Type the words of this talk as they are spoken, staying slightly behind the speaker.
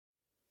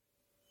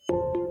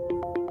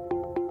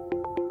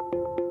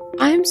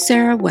I'm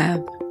Sarah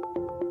Webb.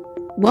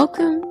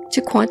 Welcome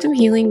to Quantum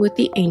Healing with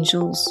the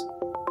Angels,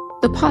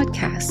 the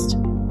podcast.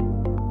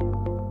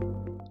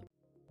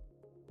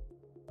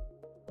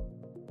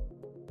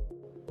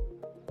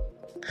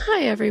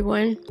 Hi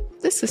everyone,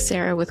 this is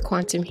Sarah with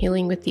Quantum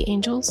Healing with the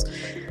Angels.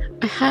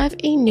 I have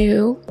a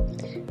new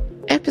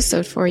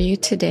episode for you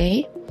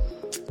today.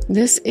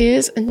 This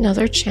is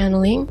another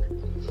channeling.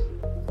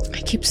 I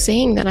keep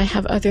saying that I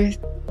have other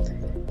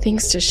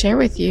things to share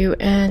with you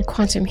and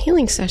quantum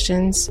healing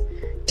sessions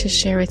to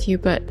share with you,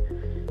 but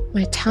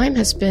my time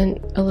has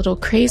been a little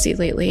crazy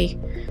lately,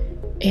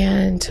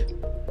 and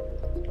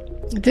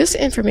this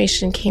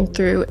information came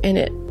through and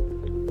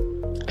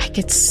I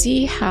could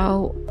see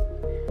how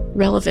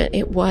relevant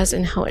it was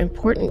and how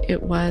important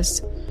it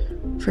was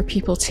for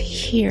people to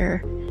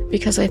hear,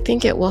 because I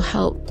think it will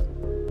help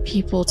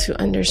people to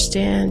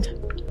understand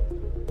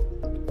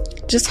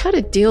just how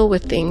to deal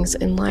with things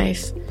in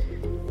life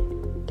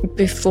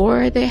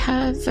before they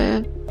have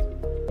a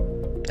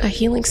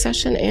healing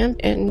session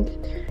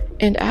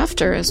and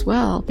after as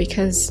well,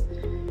 because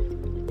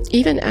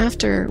even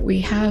after we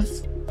have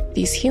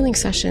these healing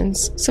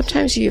sessions,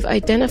 sometimes you've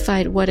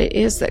identified what it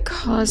is that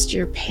caused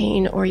your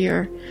pain or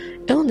your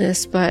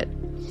illness, but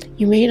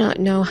you may not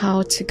know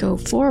how to go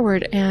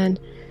forward and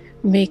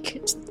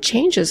make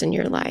changes in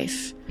your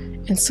life.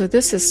 And so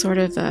this is sort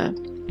of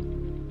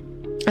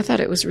I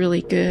thought it was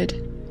really good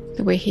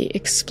the way he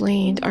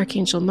explained,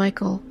 Archangel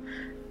Michael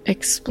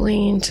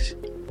explained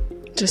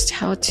just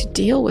how to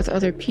deal with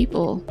other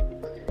people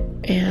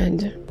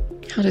and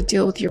how to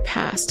deal with your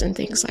past and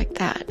things like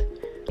that.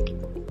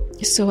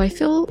 So I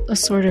feel a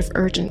sort of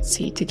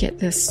urgency to get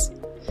this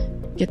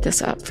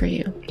up for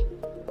you.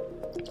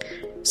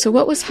 So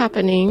what was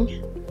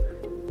happening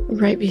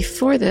right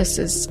before this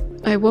is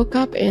I woke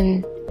up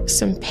in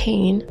some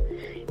pain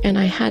and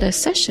I had a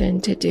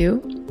session to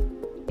do.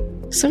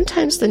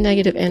 Sometimes the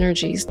negative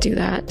energies do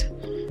that.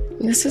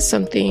 And this is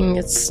something,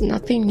 it's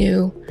nothing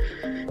new.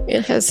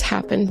 It has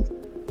happened,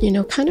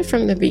 kind of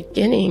from the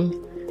beginning,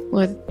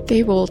 where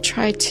they will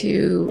try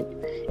to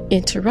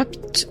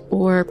interrupt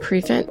or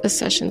prevent the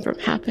session from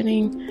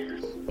happening.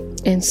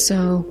 And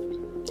so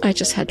I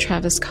just had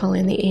Travis call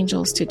in the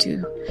angels to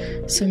do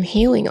some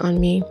healing on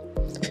me.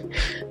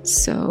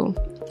 So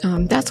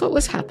that's what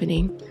was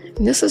happening.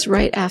 And this is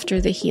right after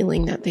the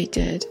healing that they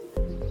did.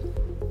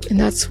 And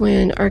that's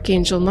when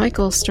Archangel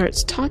Michael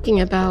starts talking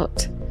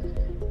about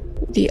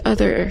the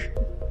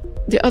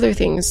other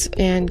things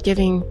and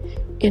giving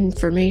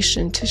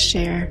information to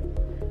share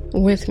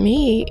with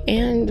me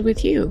and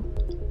with you.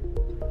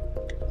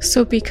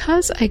 So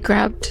because I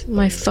grabbed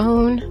my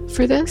phone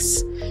for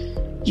this,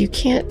 you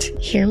can't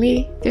hear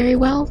me very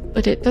well,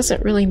 but it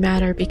doesn't really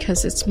matter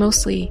because it's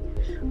mostly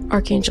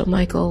Archangel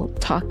Michael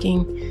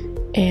talking,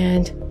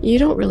 and you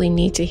don't really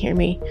need to hear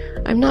me.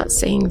 I'm not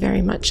saying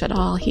very much at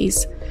all.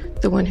 He's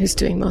the one who's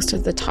doing most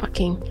of the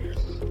talking.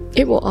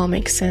 It will all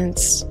make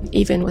sense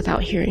even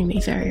without hearing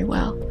me very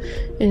well.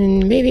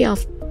 And maybe I'll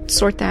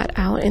sort that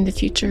out in the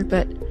future,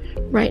 but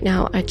right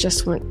now I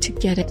just want to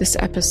get this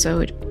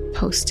episode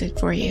posted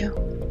for you.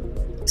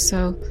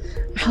 So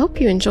I hope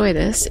you enjoy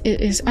this.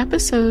 It is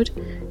episode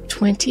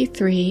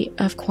 23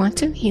 of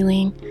Quantum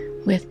Healing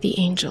with the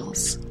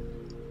Angels.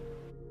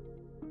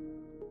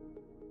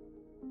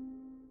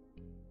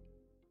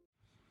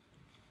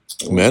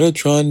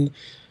 Metatron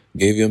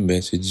gave you a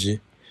message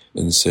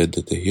and said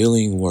that the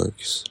healing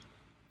works.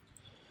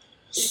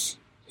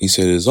 He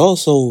said it's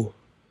also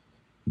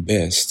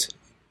best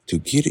to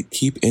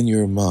keep in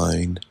your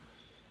mind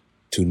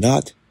to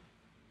not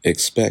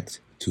expect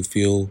to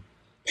feel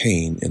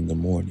pain in the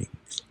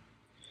mornings.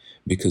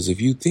 Because if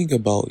you think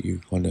about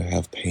you're going to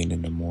have pain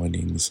in the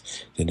mornings,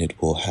 then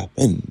it will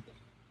happen.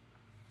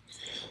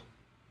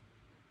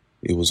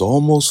 It was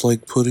almost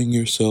like putting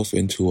yourself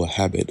into a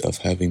habit of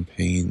having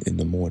pain in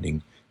the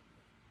morning.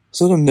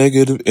 So the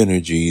negative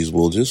energies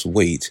will just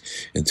wait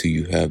until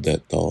you have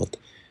that thought,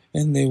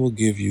 and they will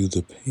give you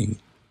the pain.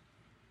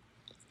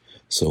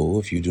 So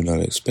if you do not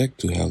expect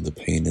to have the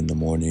pain in the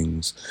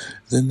mornings,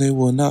 then they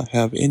will not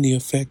have any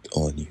effect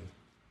on you.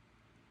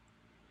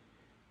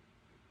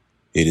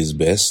 It is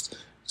best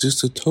just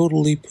to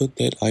totally put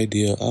that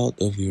idea out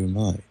of your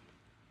mind.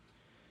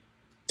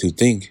 To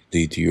think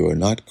that you are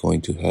not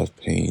going to have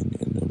pain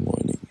in the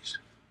mornings,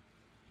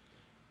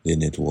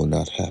 then it will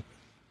not happen.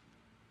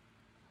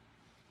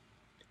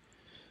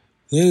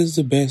 That is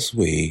the best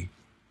way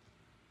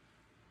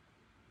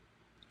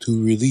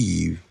to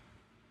relieve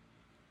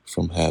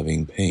from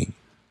having pain.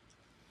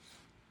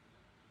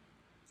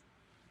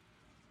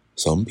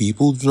 Some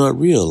people do not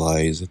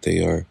realize that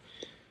they are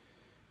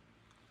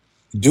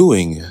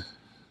doing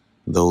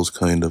those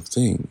kind of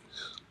things.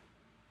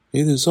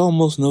 It is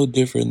almost no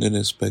different than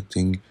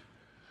expecting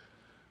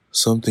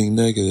something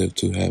negative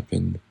to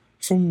happen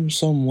from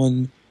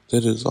someone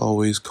that is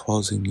always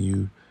causing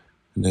you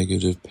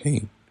negative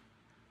pain.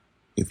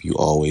 If you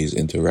always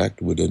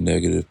interact with a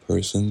negative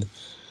person,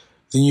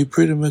 then you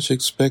pretty much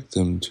expect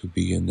them to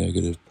be a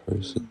negative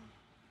person.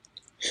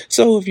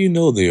 So if you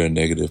know they're a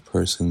negative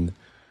person,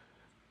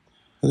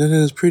 then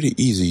it is pretty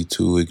easy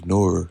to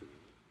ignore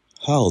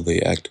how they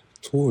act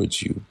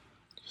towards you.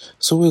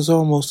 So it's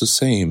almost the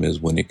same as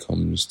when it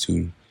comes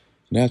to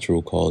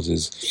natural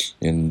causes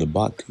in the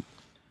body.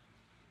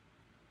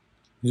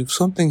 If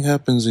something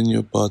happens in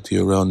your body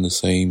around the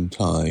same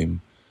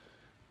time,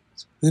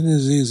 then it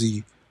is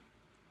easy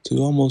to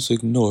almost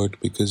ignore it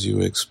because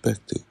you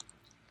expect it.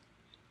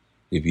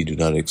 If you do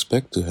not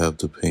expect to have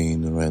the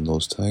pain around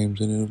those times,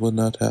 then it will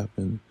not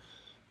happen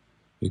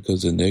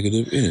because the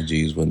negative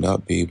energies will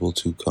not be able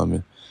to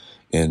come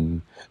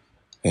in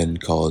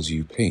and cause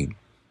you pain.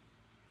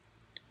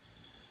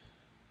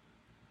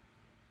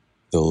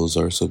 Those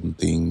are some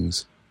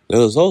things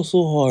that is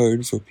also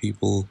hard for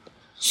people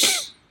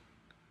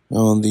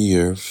on the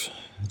earth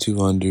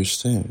to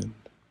understand.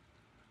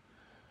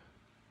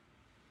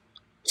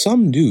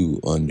 Some do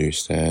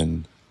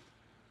understand,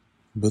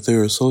 but they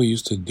are so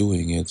used to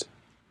doing it,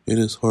 it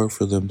is hard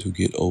for them to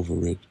get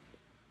over it.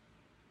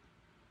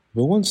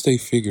 But once they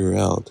figure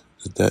out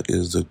that that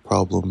is the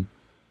problem,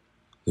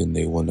 then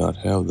they will not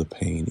have the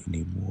pain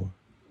anymore.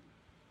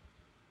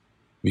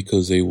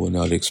 Because they will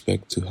not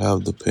expect to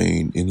have the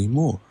pain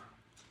anymore.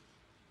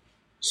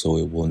 So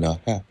it will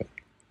not happen.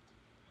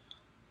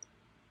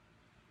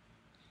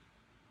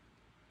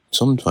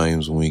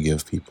 Sometimes when we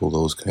give people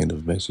those kind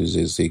of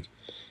messages, they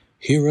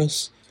hear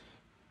us,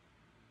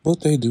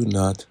 but they do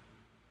not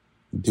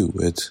do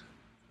it.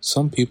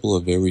 Some people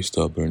are very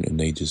stubborn and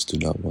they just do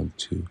not want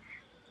to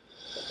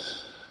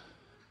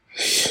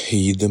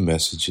heed the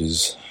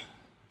messages.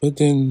 But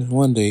then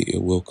one day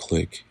it will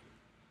click.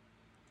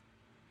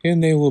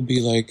 And they will be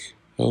like,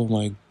 oh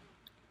my,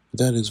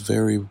 that is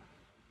very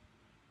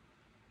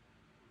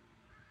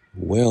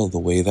well the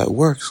way that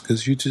works,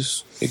 because you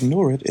just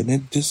ignore it and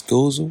it just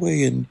goes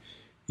away and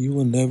you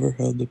will never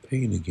have the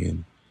pain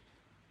again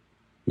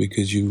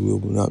because you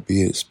will not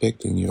be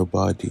expecting your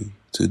body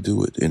to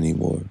do it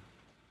anymore.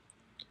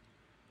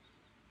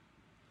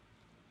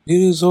 It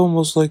is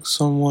almost like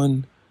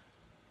someone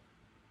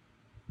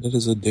that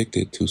is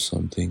addicted to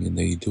something and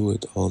they do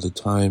it all the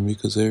time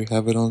because they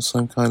have it on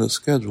some kind of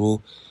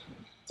schedule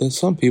that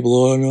some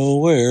people are not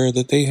aware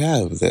that they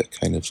have that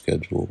kind of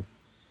schedule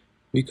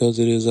because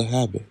it is a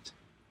habit.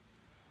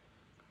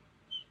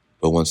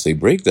 But once they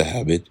break the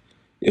habit,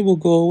 it will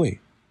go away.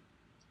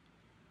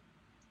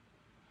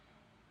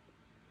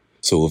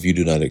 So if you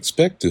do not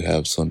expect to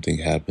have something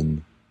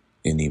happen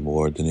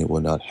anymore, then it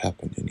will not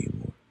happen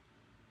anymore.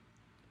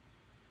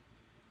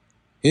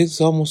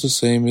 It's almost the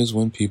same as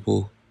when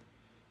people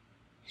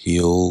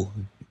heal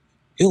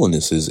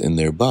illnesses in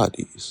their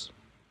bodies.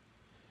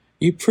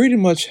 You pretty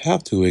much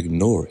have to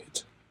ignore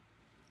it.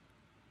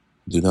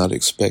 Do not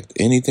expect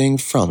anything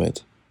from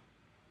it,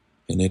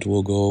 and it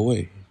will go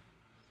away.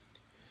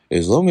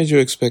 As long as you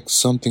expect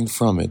something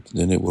from it,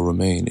 then it will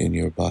remain in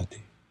your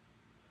body.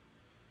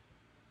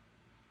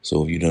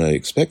 So if you do not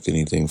expect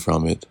anything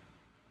from it,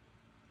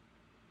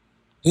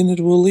 then it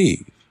will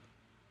leave.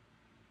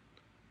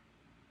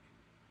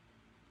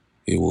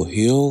 It will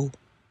heal,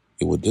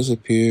 it will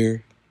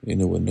disappear,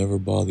 and it will never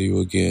bother you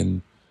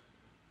again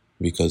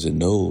because it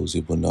knows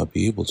it will not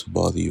be able to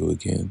bother you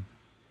again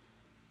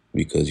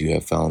because you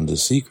have found the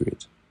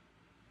secret.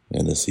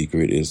 And the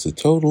secret is to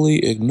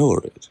totally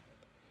ignore it.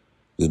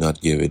 Do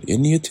not give it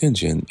any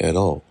attention at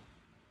all.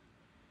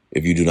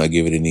 If you do not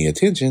give it any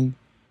attention,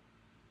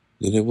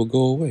 then it will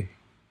go away.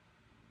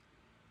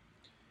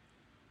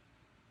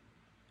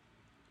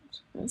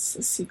 That's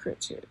the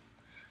secret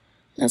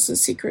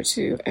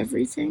to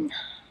everything.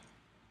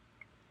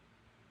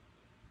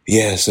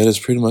 Yes, that is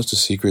pretty much the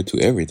secret to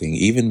everything,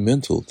 even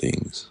mental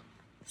things.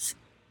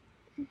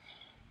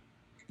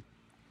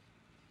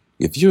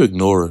 If you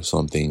ignore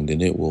something,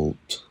 then it will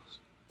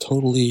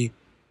totally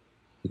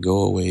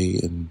go away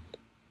and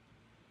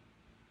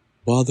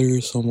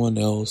bother someone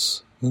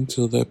else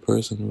until that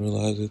person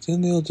realizes it.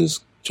 Then they'll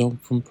just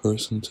jump from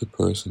person to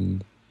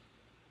person.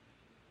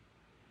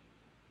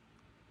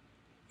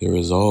 There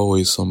is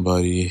always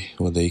somebody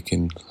where they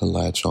can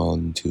latch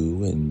on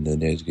to, and the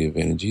negative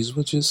energies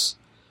will just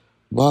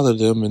bother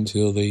them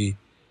until the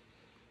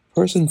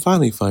person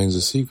finally finds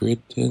the secret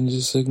and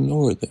just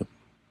ignore them.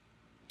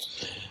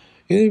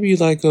 It'd be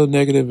like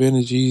negative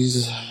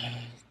energies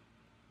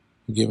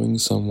giving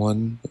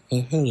someone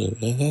a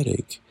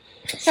headache.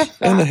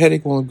 And the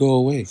headache won't go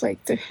away. It's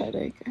like the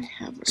headache I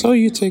have right So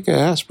you take an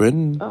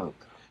aspirin,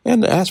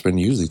 and the aspirin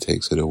usually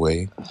takes it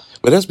away.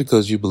 But that's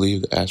because you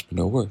believe the aspirin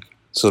will work.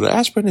 So the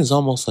aspirin is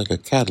almost like a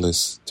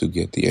catalyst to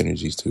get the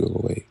energies to go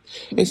away.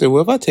 They say,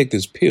 well, if I take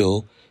this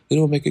pill, then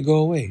it'll make it go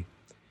away.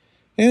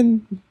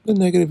 And the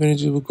negative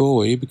energy will go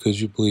away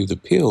because you believe the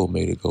pill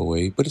made it go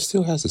away, but it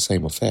still has the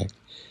same effect.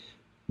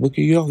 But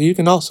you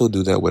can also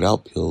do that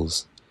without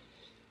pills.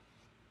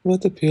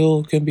 But the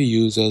pill can be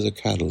used as a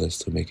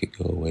catalyst to make it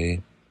go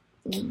away.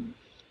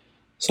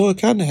 So it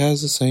kind of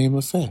has the same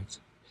effect.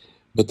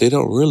 But they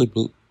don't really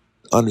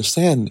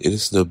understand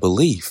it's the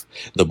belief.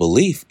 The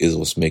belief is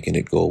what's making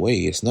it go away.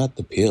 It's not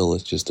the pill,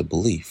 it's just the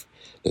belief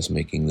that's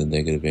making the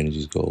negative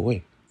energies go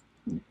away.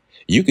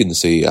 You can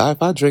say,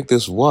 if I drink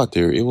this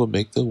water, it will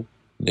make the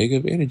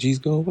negative energies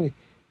go away.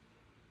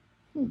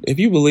 If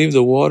you believe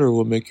the water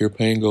will make your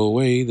pain go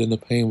away, then the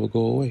pain will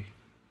go away.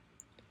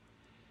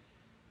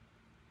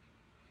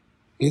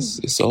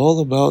 It's all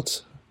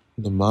about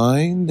the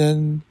mind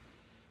and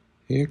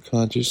your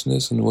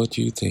consciousness and what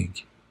you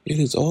think. It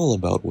is all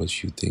about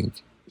what you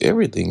think.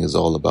 Everything is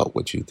all about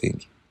what you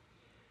think.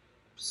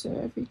 So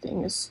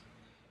everything is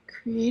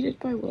created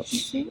by what we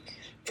think?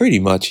 Pretty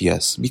much,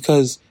 yes.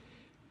 Because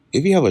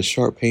if you have a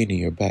sharp pain in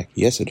your back,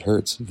 yes, it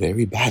hurts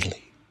very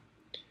badly.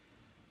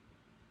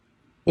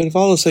 But if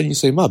all of a sudden you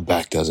say, my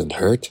back doesn't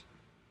hurt,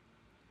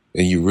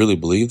 and you really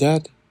believe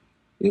that,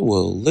 it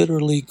will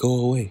literally go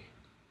away.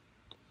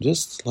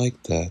 Just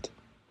like that.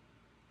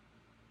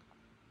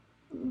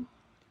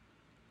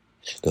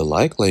 The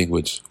like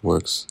language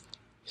works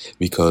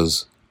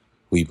because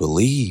we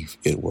believe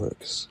it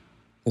works.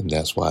 And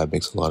that's why it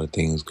makes a lot of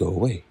things go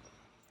away.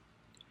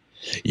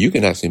 You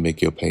can actually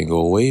make your pain go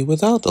away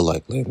without the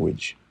like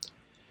language.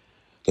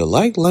 The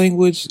like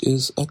language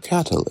is a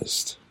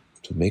catalyst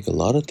to make a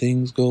lot of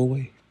things go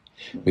away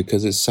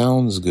because it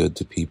sounds good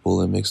to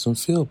people and makes them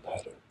feel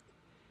better.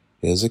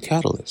 It is a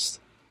catalyst.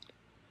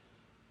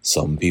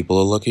 Some people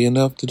are lucky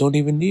enough to don't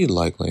even need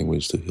like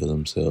language to heal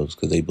themselves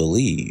because they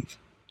believe.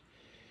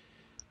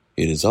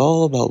 It is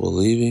all about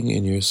believing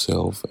in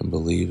yourself and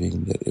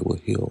believing that it will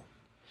heal.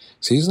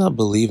 See, it's not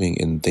believing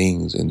in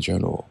things in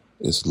general.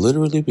 It's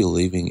literally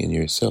believing in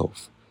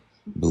yourself.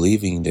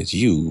 Believing that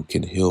you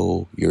can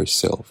heal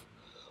yourself.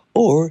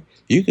 Or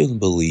you can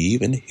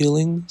believe in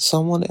healing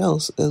someone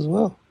else as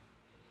well.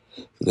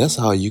 That's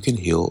how you can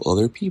heal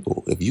other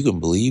people. If you can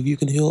believe you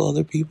can heal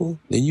other people,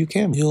 then you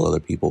can heal other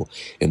people.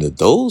 And if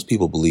those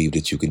people believe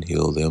that you can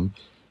heal them,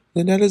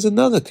 then that is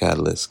another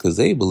catalyst because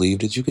they believe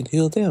that you can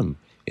heal them.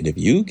 And if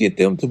you get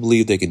them to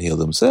believe they can heal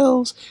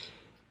themselves,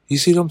 you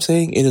see what I'm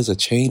saying? It is a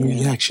chain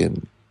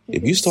reaction.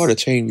 If you start a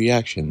chain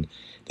reaction,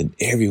 then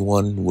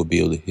everyone will be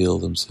able to heal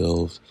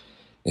themselves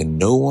and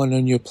no one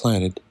on your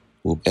planet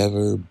will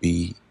ever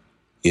be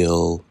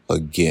ill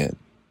again.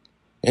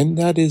 And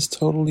that is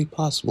totally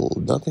possible.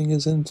 Nothing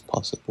is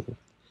impossible.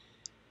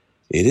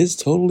 It is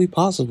totally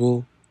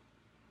possible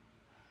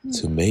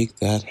to make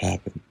that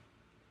happen.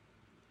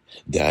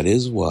 That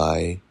is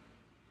why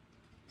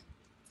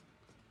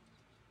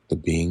the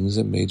beings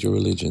that made your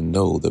religion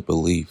know that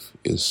belief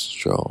is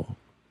strong.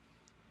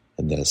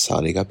 And that's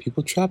how they got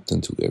people trapped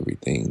into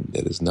everything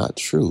that is not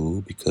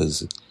true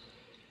because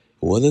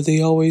what do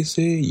they always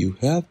say? You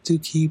have to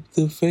keep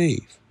the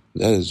faith.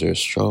 That is their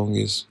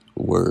strongest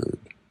word.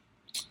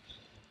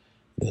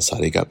 That's how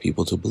they got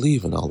people to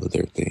believe in all of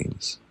their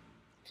things.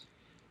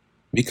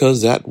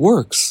 Because that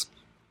works.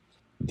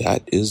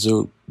 That is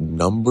the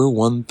number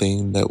one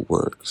thing that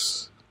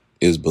works,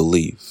 is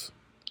belief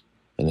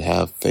and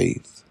have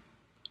faith.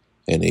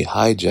 And they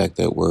hijack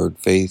that word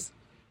faith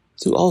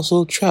to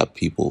also trap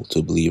people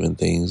to believe in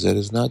things that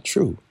is not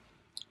true.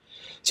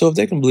 So if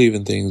they can believe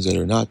in things that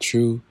are not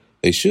true,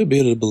 they should be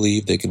able to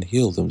believe they can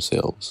heal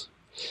themselves.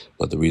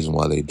 But the reason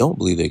why they don't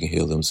believe they can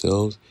heal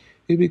themselves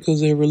is because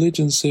their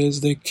religion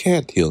says they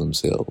can't heal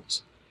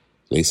themselves.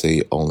 They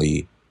say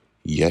only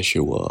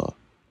Yeshua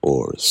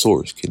or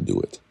Source can do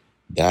it.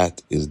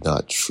 That is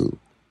not true.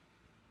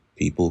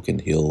 People can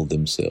heal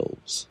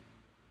themselves.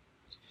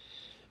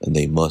 And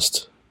they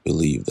must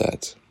believe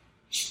that.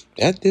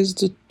 That is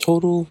the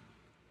total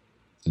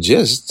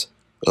gist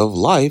of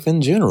life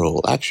in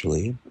general,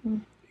 actually.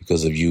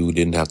 Because if you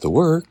didn't have to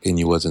work and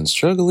you wasn't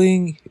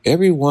struggling,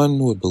 everyone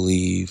would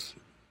believe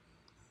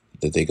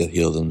that they could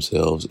heal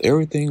themselves.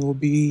 Everything will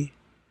be,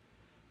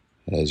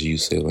 as you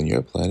say on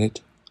your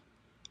planet,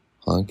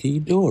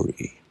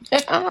 hunky-dory.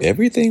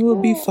 Everything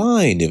will be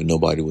fine if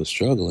nobody was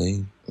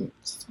struggling.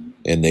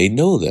 And they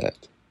know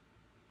that.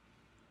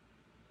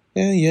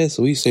 And yes,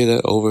 we say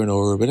that over and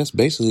over, but that's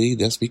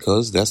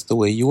because that's the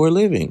way you are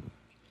living.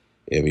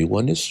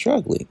 Everyone is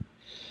struggling.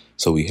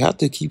 So we have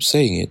to keep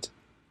saying it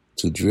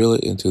to drill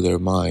it into their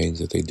minds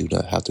that they do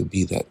not have to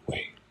be that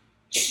way.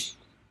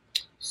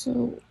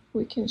 So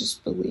we can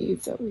just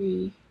believe that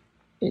in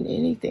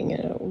anything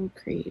and it will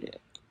create it.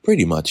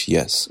 Pretty much,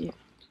 yes. Yeah.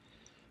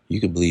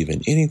 You can believe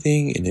in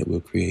anything and it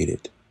will create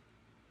it.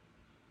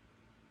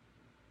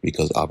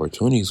 Because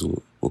opportunities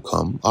will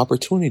come.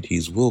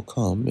 Opportunities will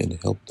come and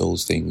help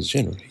those things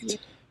generate. Yeah.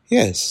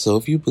 Yes, so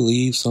if you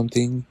believe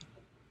something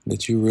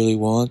that you really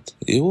want,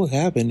 it will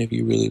happen if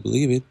you really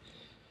believe it.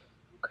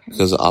 Okay.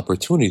 Because the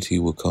opportunity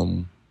will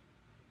come,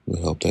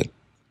 will help that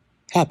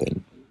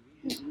happen.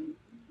 Yeah.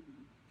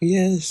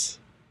 Yes,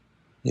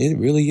 it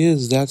really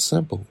is that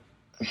simple.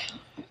 I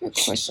have a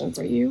question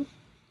for you.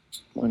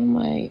 One of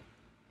my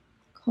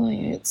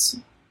clients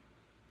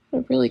had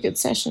a really good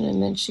session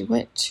and then she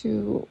went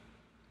to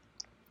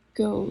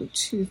go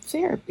to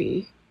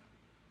therapy.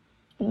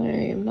 And I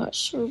am not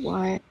sure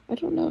why. I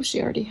don't know if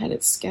she already had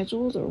it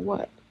scheduled or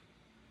what.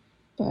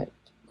 But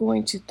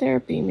going to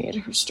therapy made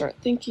her start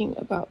thinking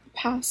about the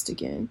past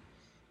again.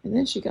 And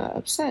then she got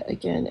upset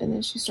again and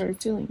then she started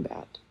feeling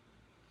bad.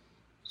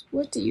 So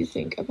what do you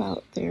think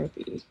about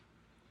therapy?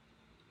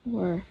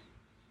 Or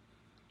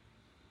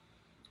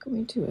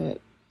going to a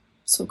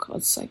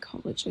so-called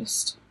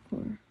psychologist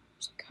or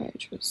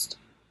Psychiatrist.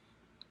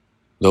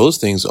 Those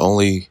things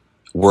only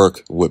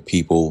work with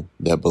people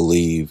that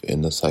believe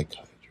in the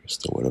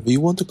psychiatrist or whatever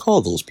you want to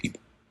call those people.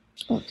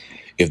 Okay.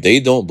 If they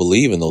don't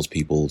believe in those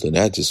people, then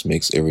that just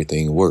makes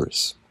everything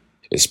worse,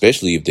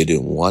 especially if they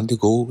didn't want to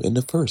go in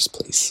the first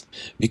place.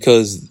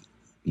 Because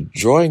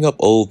drawing up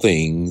old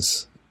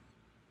things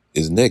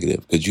is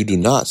negative because you do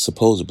not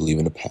suppose to believe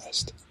in the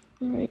past.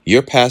 Right.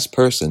 Your past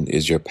person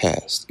is your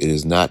past. It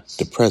is not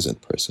the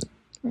present person.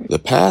 Right. The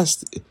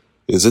past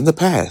is in the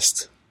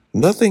past.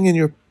 Nothing in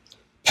your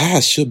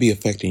past should be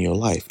affecting your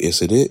life.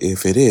 If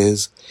it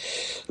is,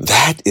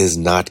 that is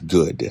not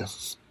good.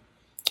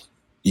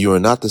 You are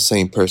not the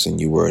same person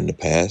you were in the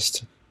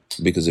past.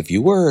 Because if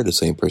you were the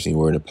same person you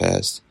were in the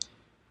past,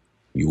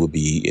 you would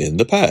be in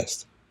the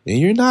past. And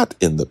you're not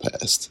in the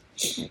past.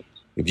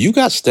 If you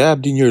got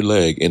stabbed in your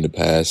leg in the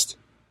past,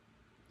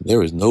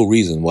 there is no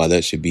reason why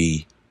that should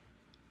be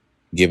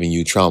giving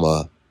you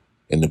trauma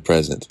in the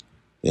present.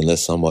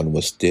 Unless someone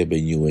was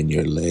stabbing you in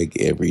your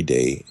leg every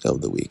day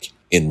of the week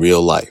in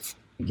real life.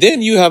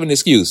 Then you have an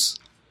excuse.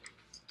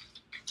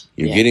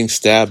 You're getting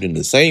stabbed in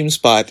the same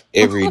spot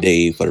every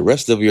day for the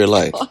rest of your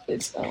life.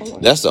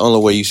 That's the only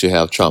way you should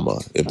have trauma.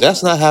 If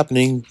that's not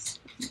happening,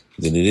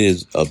 then it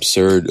is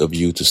absurd of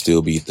you to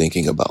still be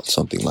thinking about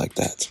something like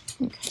that.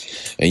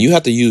 And you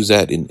have to use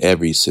that in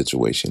every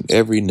situation,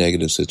 every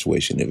negative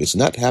situation. If it's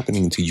not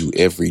happening to you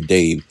every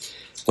day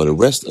for the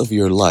rest of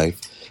your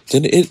life,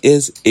 then it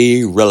is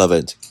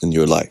irrelevant in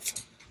your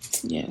life.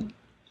 Yeah.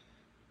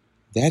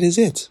 That is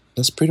it.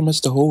 That's pretty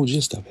much the whole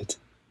gist of it.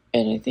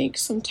 And I think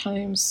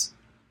sometimes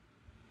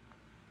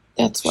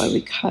that's why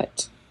we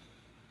cut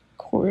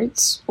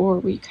cords or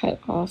we cut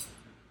off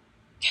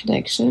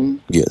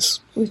connection.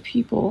 Yes. With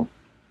people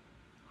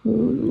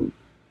who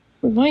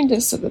remind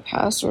us of the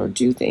past or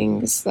do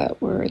things that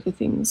were the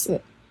things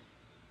that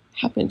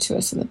happened to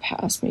us in the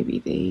past. Maybe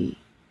they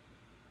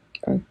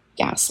are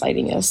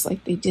gaslighting us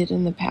like they did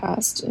in the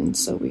past, and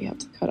so we have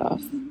to cut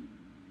off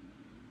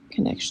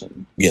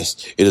connection.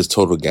 Yes, it is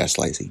total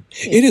gaslighting.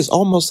 Yeah. It is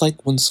almost like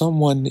when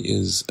someone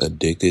is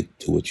addicted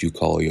to what you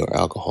call your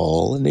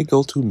alcohol and they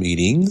go to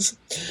meetings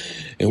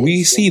and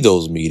we see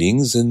those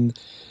meetings, and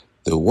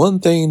the one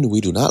thing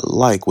we do not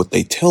like what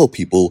they tell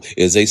people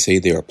is they say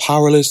they are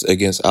powerless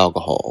against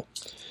alcohol.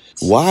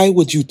 Why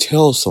would you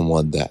tell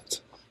someone that?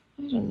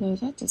 I don't know.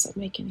 That doesn't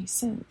make any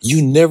sense.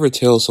 You never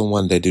tell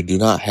someone that they do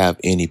not have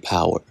any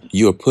power.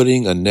 You are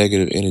putting a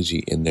negative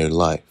energy in their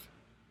life.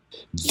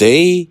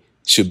 They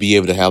should be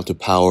able to have the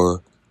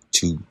power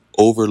to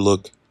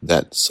overlook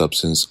that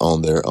substance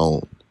on their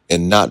own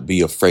and not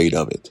be afraid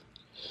of it.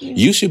 Yeah.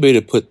 You should be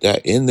able to put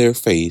that in their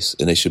face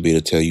and they should be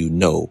able to tell you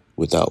no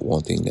without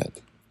wanting that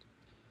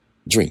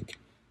drink.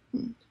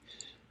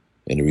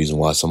 And the reason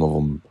why some of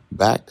them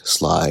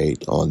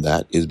backslide on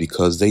that is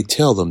because they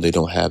tell them they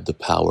don't have the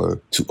power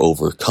to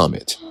overcome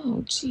it.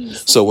 Oh,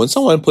 geez. So when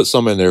someone puts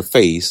something in their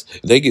face,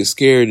 they get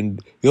scared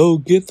and,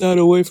 get that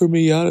away from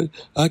me.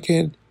 I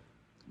can't,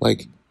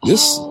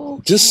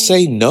 just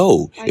say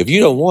no. If you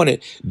don't want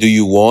it, do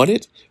you want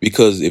it?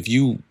 Because if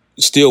you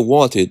still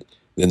want it,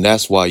 then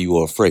that's why you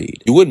are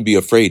afraid. You wouldn't be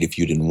afraid if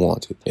you didn't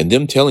want it. And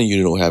them telling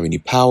you don't have any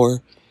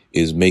power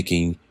is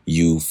making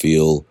you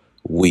feel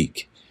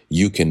weak.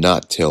 You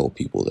cannot tell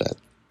people that.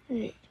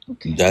 Right.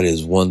 Okay. That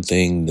is one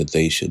thing that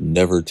they should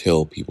never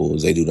tell people,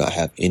 is they do not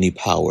have any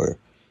power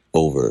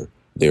over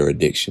their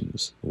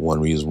addictions.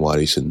 One reason why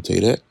they shouldn't say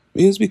that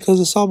is because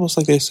it's almost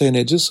like they're saying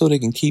that just so they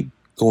can keep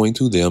going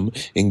to them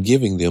and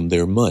giving them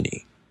their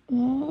money.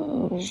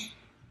 Oh.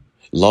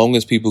 Long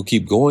as people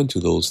keep going to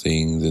those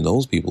things and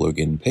those people are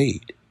getting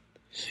paid.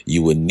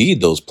 You wouldn't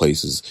need those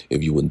places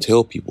if you wouldn't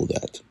tell people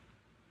that.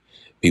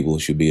 People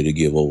should be able to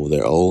give over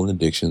their own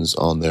addictions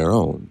on their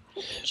own.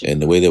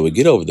 And the way they would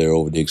get over their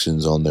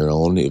addictions on their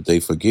own, if they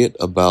forget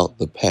about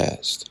the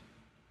past.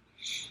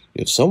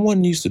 If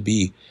someone used to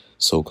be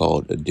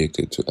so-called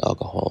addicted to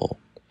alcohol,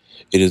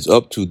 it is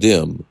up to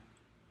them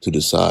to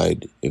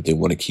decide if they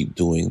want to keep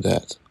doing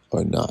that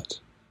or not.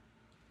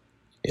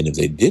 And if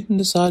they didn't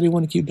decide they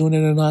want to keep doing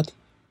it or not,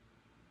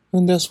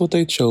 then that's what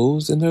they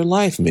chose in their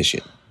life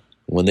mission.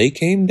 When they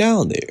came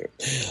down there,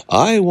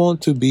 I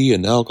want to be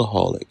an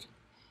alcoholic.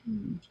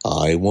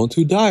 I want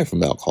to die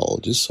from alcohol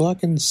just so I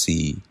can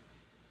see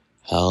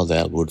how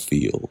that would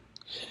feel.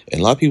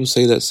 And a lot of people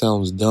say that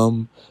sounds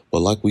dumb,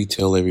 but like we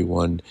tell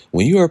everyone,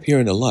 when you are up here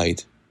in the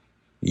light,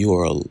 you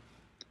are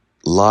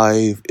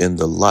alive in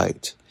the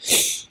light.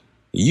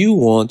 You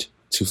want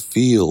to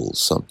feel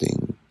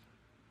something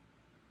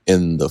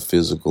in the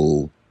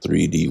physical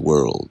 3D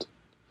world.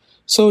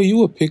 So you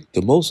will pick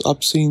the most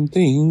obscene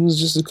things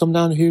just to come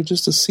down here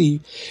just to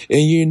see.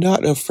 And you're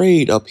not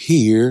afraid up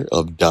here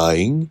of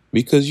dying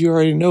because you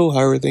already know how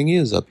everything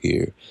is up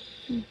here.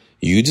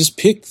 You just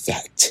pick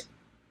that.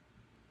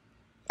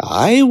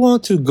 I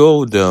want to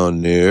go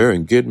down there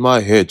and get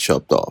my head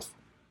chopped off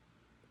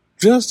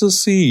just to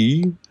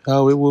see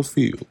how it will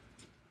feel.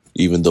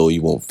 Even though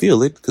you won't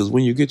feel it, because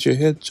when you get your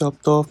head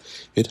chopped off,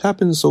 it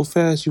happens so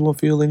fast you won't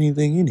feel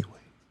anything anyway.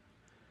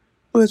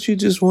 But you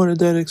just wanted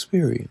that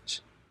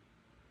experience.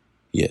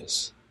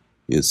 Yes,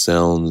 It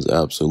sounds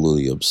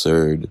absolutely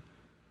absurd.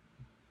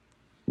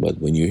 But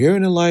when you're here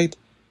in the light,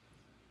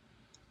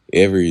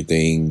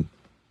 everything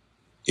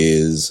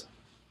is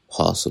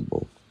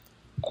possible.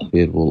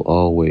 It will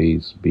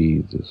always be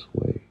this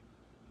way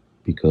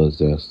because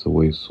that's the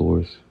way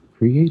Source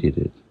created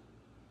it.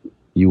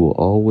 You will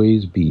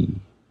always be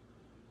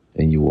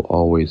and you will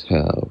always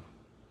have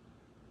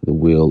the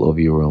will of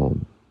your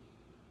own.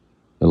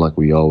 And like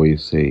we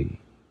always say,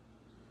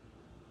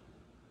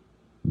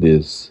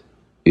 this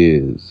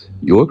is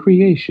your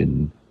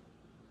creation.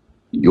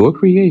 Your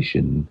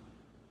creation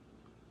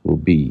will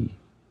be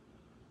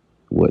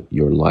what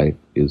your life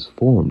is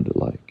formed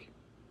like.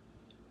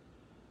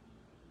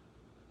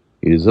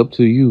 It is up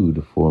to you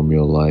to form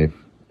your life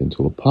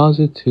into a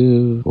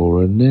positive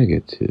or a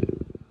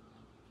negative.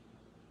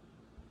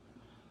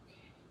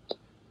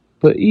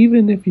 But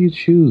even if you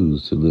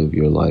choose to live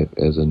your life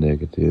as a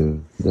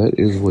negative, that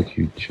is what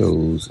you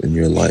chose in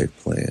your life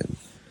plan.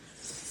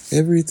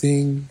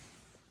 Everything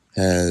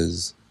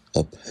has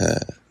a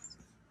path.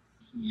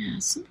 Yeah,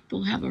 some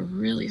people have a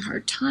really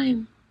hard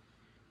time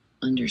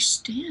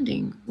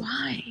understanding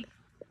why.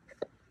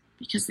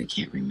 Because they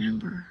can't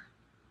remember.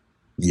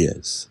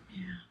 Yes.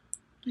 Yeah.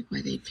 Like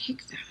why they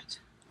pick that.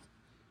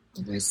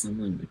 Or why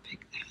someone would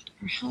pick that.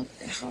 Or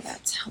how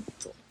that's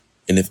helpful.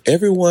 And if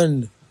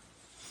everyone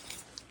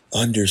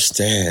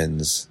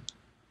understands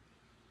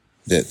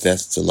that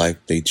that's the life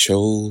they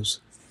chose,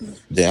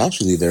 then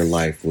actually their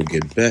life will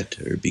get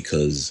better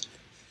because,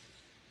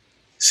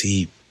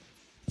 see,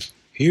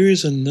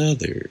 here's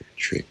another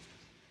trick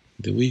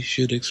that we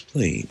should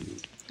explain.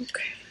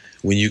 Okay.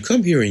 When you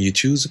come here and you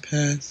choose a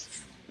path,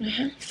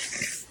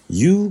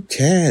 you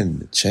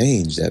can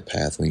change that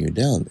path when you're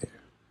down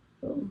there.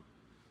 Oh.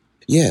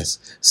 Yes.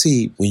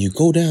 See, when you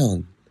go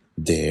down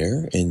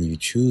there and you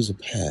choose a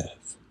path,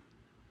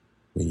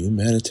 when you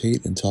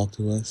meditate and talk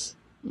to us,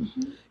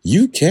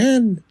 you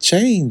can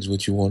change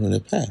what you want on the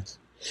path.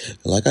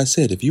 Like I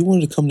said, if you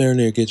wanted to come down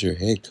there and get your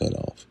head cut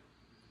off,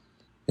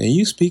 and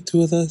you speak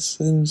to us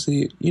and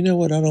see, you know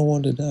what, I don't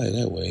want to die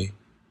that way.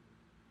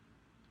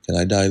 Can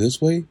I die this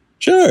way?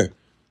 Sure.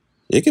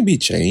 It can be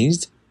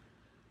changed.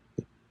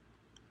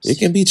 It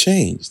can be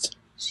changed.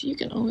 So you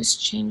can always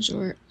change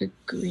your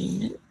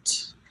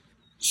agreement?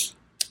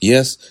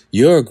 Yes,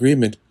 your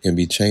agreement can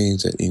be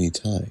changed at any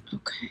time.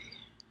 Okay.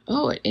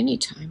 Oh, at any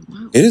time.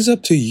 Wow. It is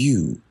up to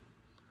you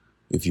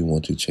if you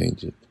want to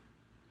change it.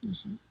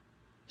 Mm-hmm.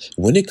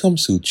 When it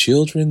comes to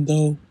children,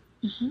 though,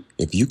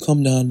 if you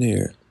come down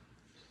there,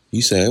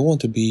 you say, I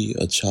want to be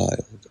a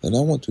child, and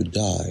I want to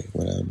die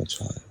when I'm a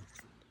child.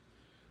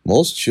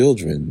 Most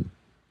children,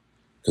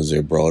 because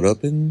they're brought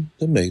up in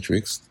the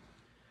Matrix,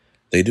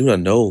 they do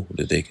not know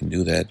that they can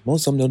do that.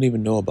 Most of them don't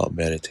even know about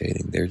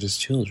meditating. They're just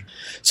children.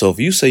 So if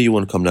you say you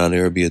want to come down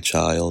there and be a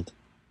child,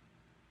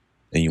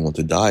 and you want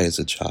to die as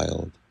a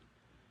child,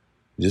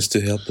 just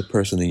to help the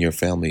person in your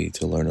family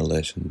to learn a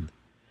lesson,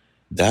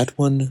 that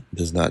one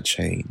does not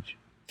change.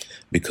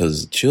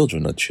 Because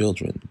children are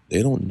children.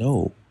 They don't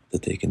know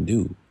that they can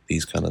do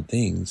these kind of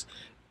things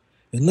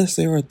unless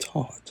they are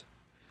taught.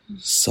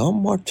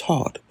 Some are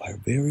taught by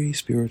very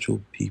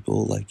spiritual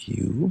people like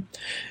you,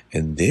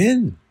 and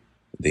then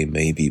they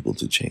may be able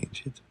to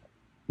change it.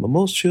 But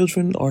most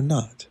children are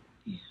not.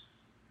 Yeah.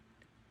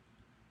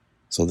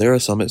 So there are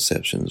some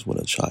exceptions when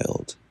a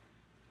child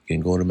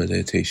can go into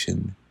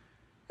meditation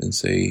and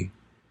say,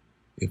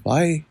 if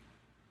I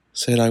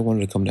said I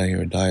wanted to come down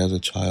here and die as a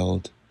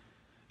child,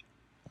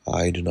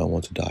 I do not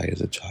want to die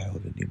as a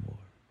child anymore.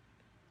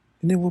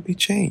 And it will be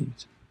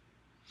changed.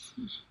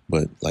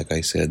 But like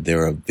I said,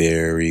 there are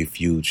very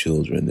few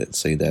children that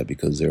say that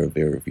because there are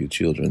very few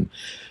children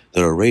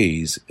that are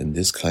raised in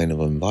this kind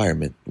of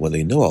environment where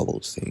they know all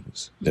those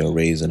things. They're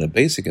raised in a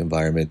basic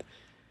environment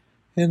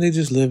and they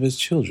just live as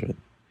children.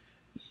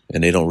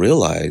 And they don't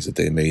realize that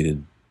they made it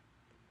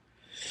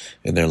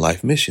in their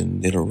life mission.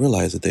 They don't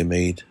realize that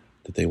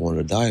they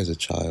wanted to die as a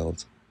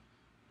child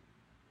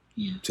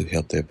to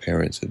help their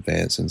parents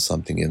advance in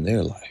something in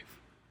their life.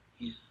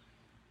 Yeah.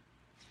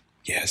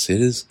 Yes, it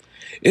is.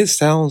 It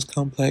sounds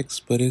complex,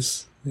 but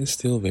it's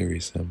still very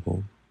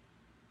simple.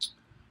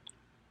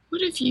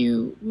 What if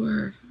you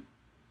were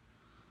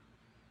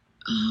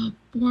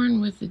born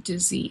with a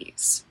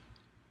disease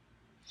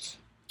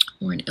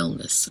or an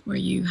illness where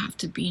you have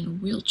to be in a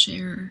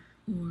wheelchair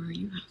or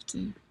you have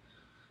to,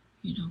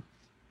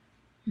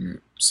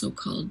 you're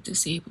so-called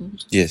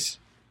disabled? Yes.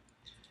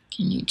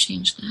 Can you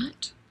change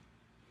that?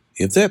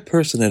 If that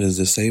person that is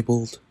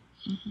disabled,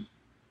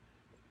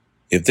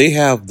 if they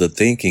have the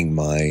thinking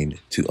mind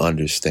to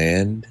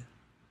understand,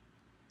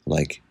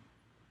 like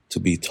to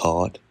be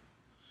taught,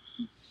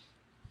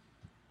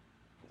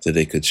 that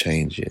they could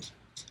change it.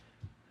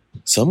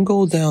 Some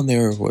go down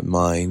there with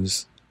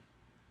minds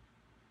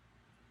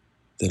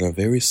that are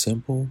very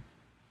simple.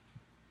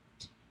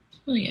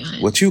 Oh,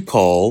 yeah. What you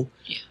call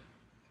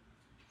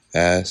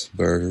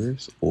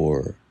Asperger's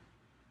or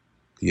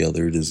the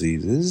other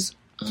diseases.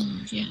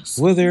 Yes.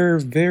 Well, they're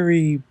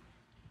very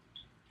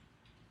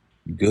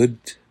good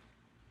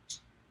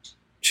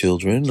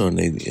children, or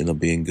they end up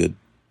being good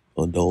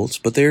adults,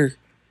 but they're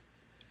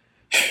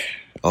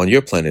on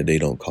your planet. They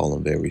don't call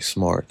them very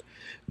smart.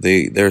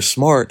 They're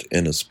smart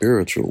in a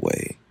spiritual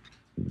way,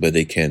 but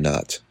they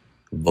cannot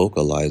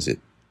vocalize it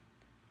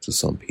to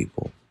some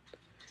people.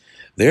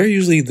 They're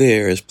usually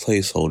there as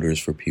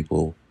placeholders for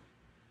people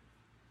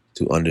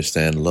to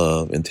understand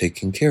love and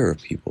taking care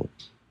of people.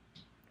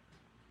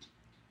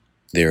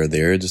 They're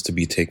there just to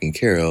be taken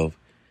care of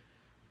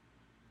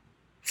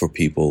for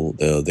people.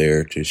 They're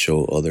there to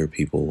show other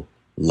people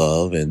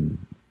love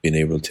and being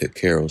able to take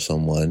care of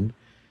someone,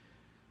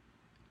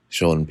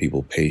 showing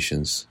people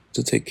patience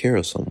to take care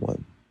of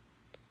someone.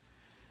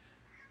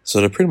 So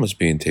they're pretty much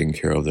being taken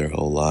care of their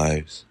whole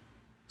lives.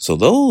 So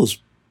those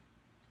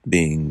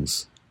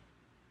beings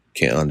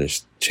can't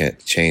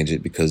change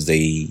it because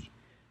they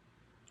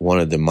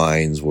wanted the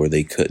minds where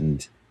they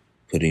couldn't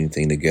put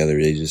anything together.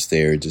 They're just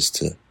there just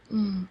to...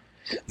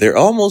 They're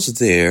almost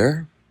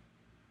there,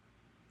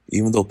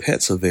 even though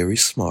pets are very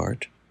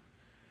smart.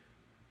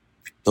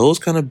 Those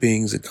kind of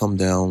beings that come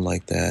down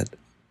like that,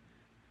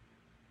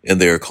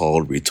 and they're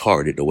called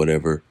retarded or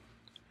whatever,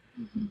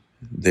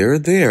 they're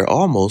there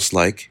almost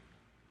like...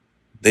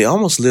 They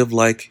almost live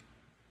like...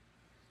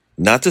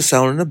 Not to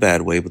sound in a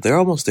bad way, but they're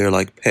almost there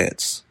like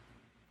pets.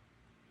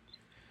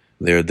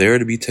 They're there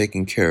to be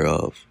taken care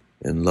of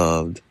and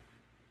loved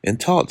and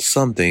taught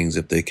some things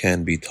if they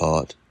can be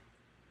taught.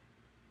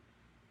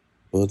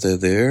 But they're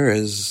there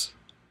as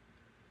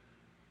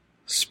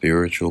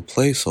spiritual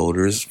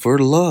placeholders for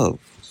love,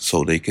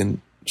 so they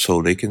can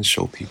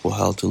show people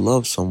how to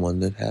love someone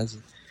that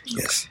hasn't.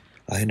 Okay. Yes,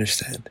 I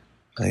understand.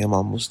 I am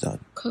almost done.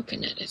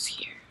 Coconut is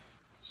here.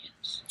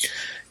 Yes.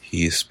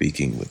 He is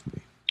speaking with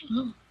me.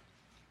 Oh.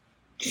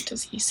 What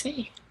does he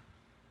say?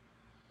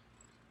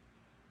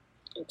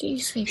 What do you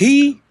say?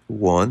 He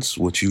wants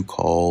what you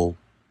call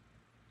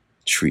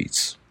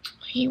treats.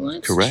 He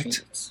wants correct?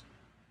 Treats.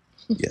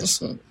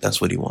 Yes, that's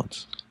what he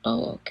wants.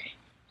 Oh, okay.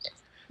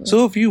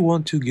 So if you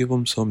want to give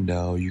him some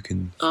now, you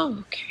can... Oh,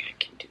 okay, I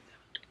can do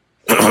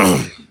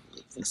that.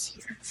 Leave this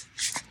here.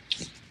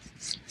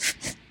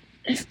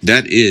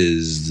 That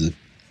is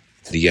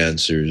the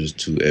answers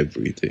to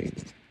everything.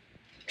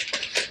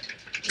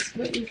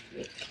 What do you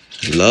think?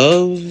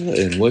 Love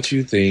and what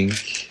you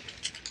think.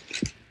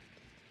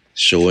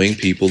 Showing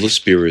people the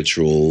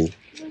spiritual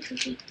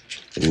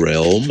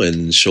realm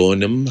and showing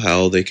them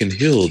how they can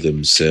heal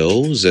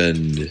themselves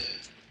and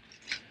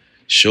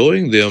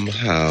showing them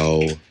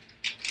how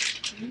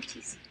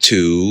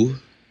to...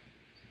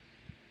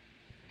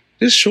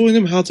 Just showing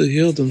them how to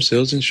heal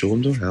themselves and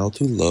showing them how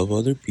to love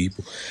other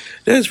people.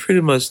 That's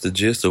pretty much the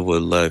gist of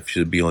what life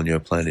should be on your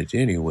planet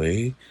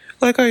anyway.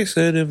 Like I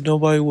said, if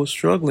nobody was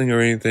struggling or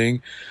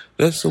anything,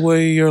 that's the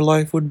way your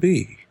life would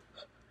be.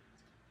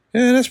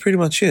 Yeah, that's pretty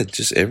much it.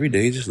 Just every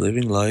day, just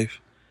living life,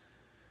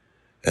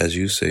 as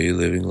you say,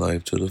 living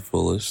life to the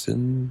fullest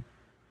and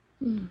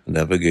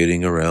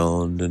navigating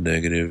around the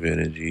negative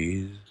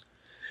energies.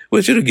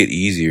 Which it'll get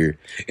easier.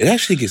 It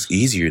actually gets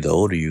easier the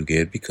older you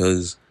get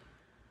because,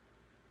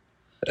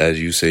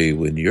 as you say,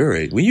 when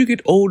you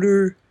get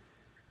older,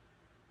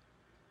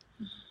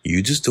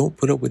 you just don't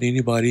put up with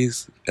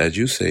anybody's, as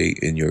you say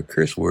in your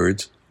curse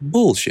words,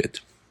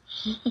 bullshit.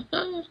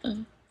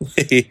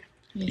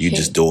 You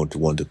just don't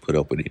want to put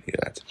up with any of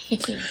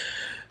that.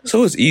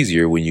 So it's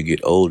easier when you get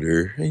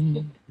older,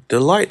 and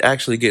the light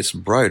actually gets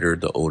brighter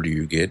the older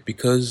you get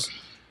because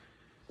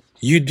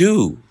you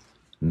do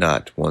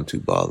not want to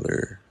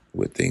bother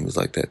with things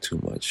like that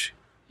too much.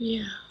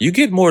 Yeah. You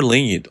get more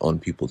lenient on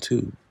people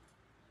too.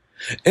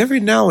 Every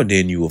now and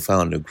then you will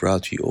find a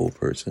grouchy old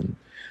person,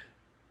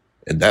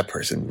 and that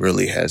person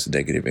really has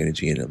negative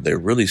energy in them. They're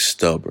really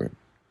stubborn.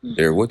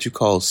 They're what you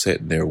call set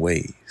in their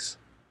ways.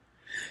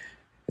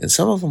 And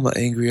some of them are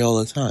angry all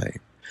the time.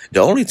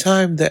 The only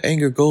time that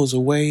anger goes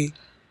away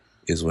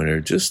is when they're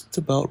just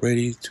about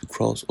ready to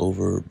cross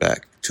over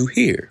back to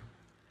here.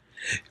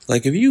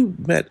 Like if you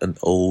met an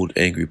old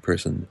angry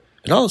person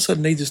and all of a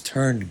sudden they just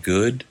turned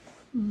good,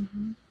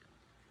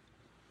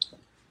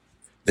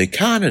 they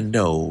kind of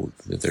know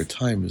that their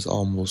time is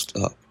almost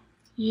up.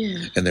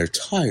 Yeah. And they're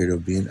tired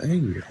of being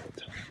angry all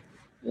the time.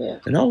 Yeah.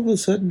 And all of a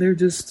sudden they're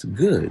just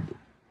good.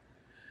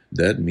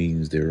 That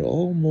means they're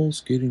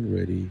almost getting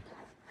ready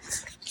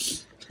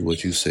to,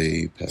 what you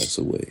say, pass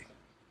away.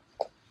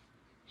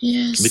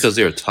 Yes. Because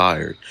they're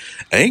tired.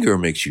 Anger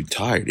makes you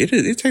tired.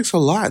 It takes a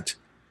lot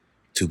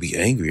to be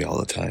angry all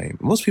the time.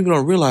 Most people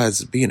don't realize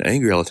that being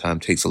angry all the time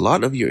takes a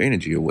lot of your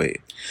energy away.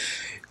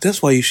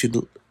 That's why you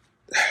should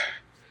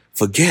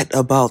forget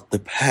about the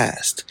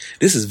past.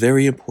 This is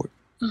very important.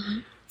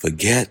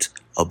 Forget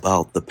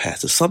about the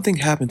past. If something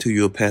happened to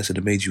your past and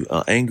it made you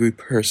an angry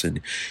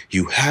person,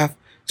 you have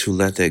to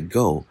let that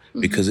go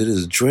because it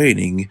is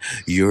draining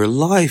your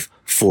life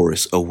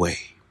force away.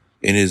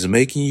 And it is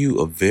making you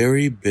a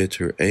very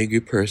bitter, angry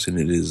person.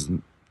 It is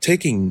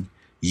taking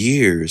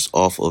years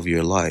off of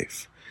your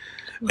life.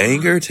 Wow.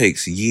 Anger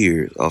takes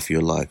years off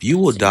your life. You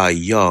will die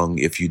young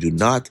if you do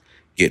not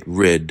get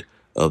rid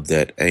of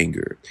that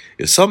anger.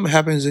 If something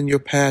happens in your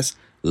past,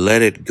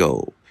 let it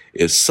go.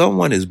 if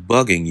someone is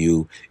bugging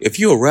you, if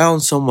you're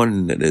around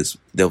someone that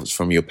was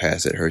from your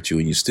past that hurt you,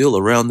 and you're still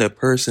around that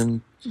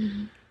person,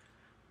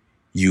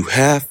 you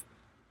have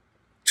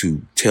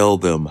to tell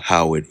them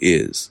how it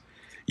is.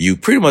 You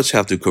pretty much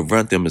have to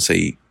confront them and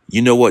say,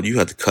 you know what, you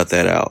have to cut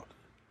that out,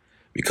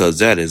 because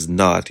that is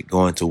not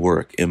going to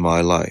work in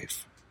my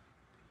life.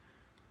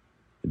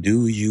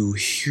 Do you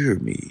hear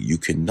me? You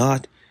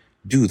cannot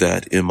do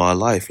that in my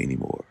life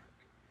anymore.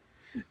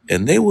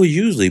 And they will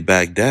usually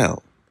back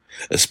down,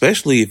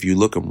 especially if you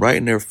look them right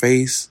in their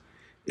face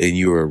and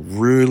you're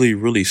really,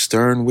 really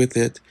stern with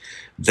it.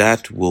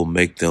 That will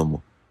make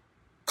them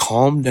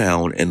calm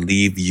down and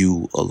leave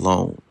you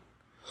alone,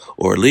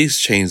 or at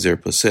least change their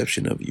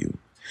perception of you.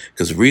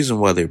 Because the reason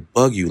why they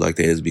bug you like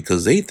that is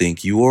because they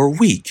think you are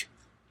weak.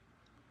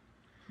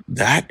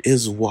 That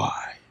is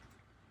why.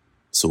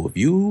 So if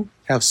you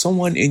have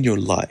someone in your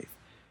life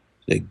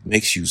that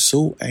makes you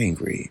so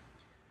angry,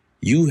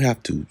 you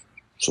have to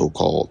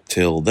so-called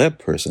tell that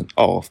person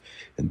off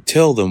and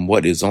tell them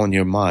what is on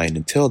your mind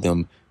and tell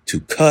them to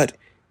cut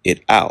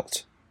it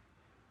out.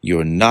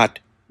 You're not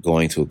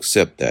going to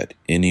accept that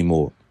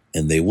anymore,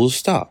 and they will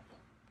stop.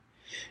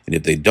 And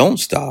if they don't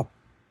stop,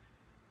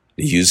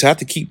 you just have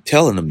to keep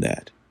telling them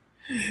that.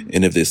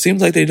 And if it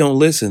seems like they don't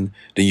listen,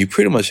 then you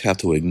pretty much have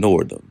to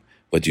ignore them.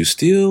 But you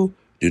still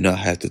do not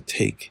have to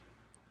take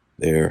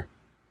their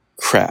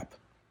crap,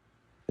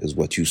 is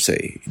what you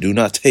say. Do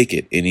not take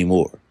it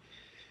anymore.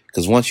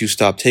 Because once you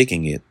stop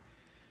taking it,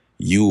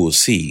 you will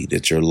see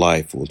that your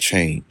life will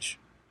change.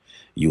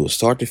 You will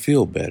start to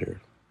feel better.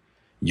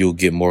 You'll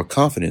get more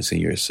confidence in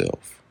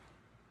yourself.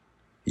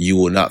 You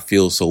will not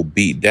feel so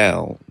beat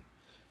down.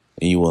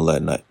 And you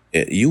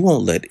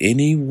won't let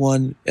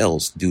anyone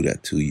else do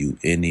that to you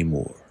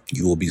anymore.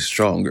 You will be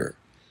stronger.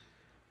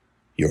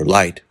 Your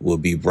light will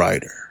be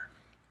brighter.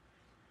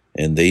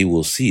 And they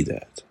will see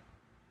that.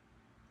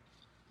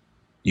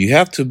 You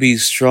have to be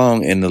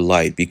strong in the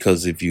light,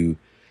 because if you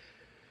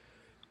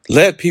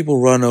let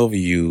people run over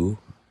you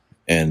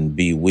and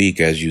be weak,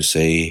 as you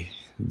say,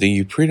 then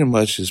you pretty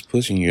much is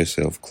pushing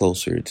yourself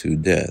closer to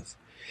death.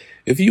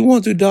 If you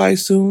want to die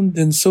soon,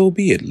 then so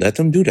be it. Let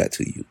them do that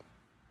to you.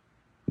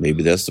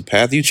 Maybe that's the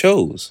path you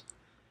chose.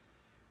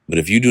 But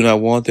if you do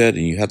not want that,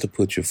 then you have to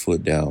put your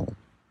foot down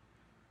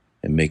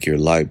and make your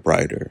light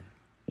brighter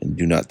and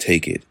do not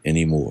take it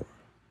anymore.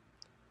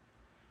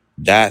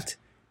 That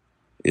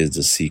is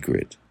the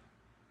secret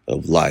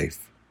of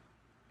life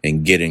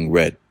and getting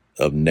rid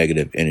of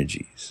negative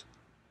energies.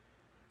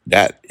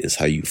 That is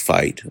how you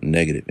fight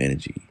negative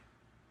energy.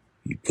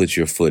 You put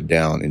your foot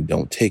down and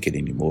don't take it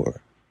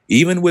anymore.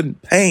 Even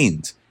with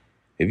pains.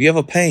 If you have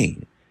a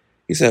pain,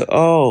 you say,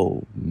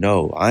 oh,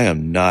 no, I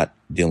am not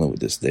dealing with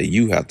this today.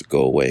 You have to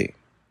go away.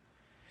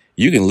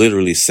 You can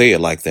literally say it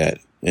like that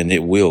and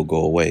it will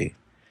go away.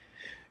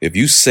 If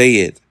you say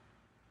it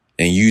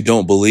and you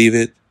don't believe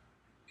it,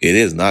 it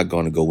is not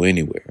going to go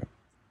anywhere.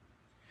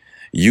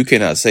 You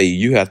cannot say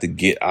you have to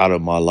get out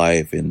of my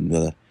life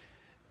and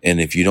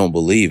if you don't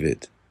believe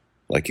it,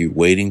 like you're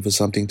waiting for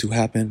something to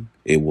happen,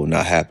 it will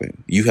not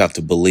happen. You have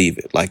to believe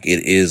it like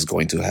it is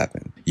going to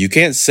happen. You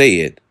can't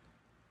say it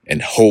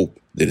and hope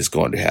that it's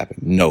going to happen.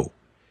 No,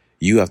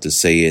 you have to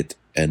say it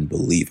and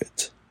believe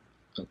it.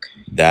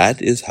 Okay.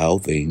 That is how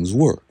things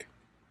work.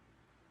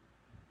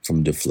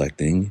 From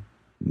deflecting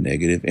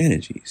negative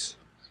energies.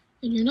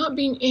 And you're not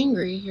being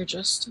angry, you're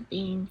just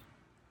being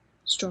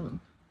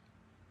strong.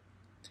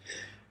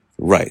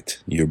 Right,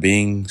 you're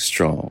being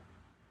strong.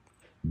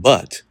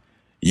 But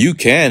you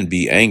can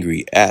be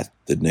angry at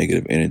the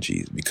negative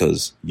energies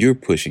because you're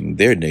pushing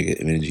their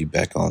negative energy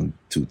back on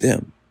to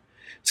them.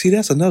 See,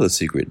 that's another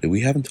secret that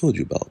we haven't told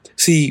you about.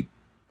 See,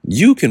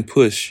 you can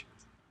push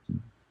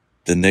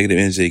the negative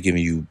energy they're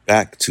giving you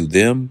back to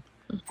them,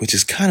 which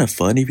is kind of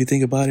funny if you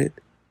think about it.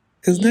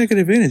 Because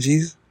negative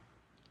energies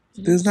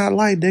does not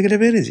like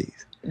negative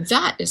energies.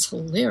 That is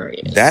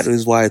hilarious. That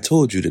is why I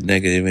told you that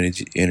negative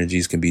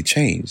energies can be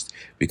changed,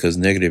 because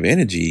negative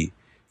energy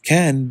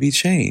can be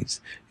changed.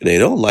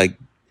 They like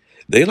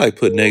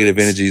put negative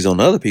energies on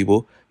other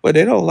people, but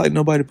they don't like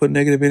nobody put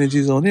negative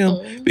energies on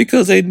them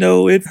because they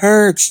know it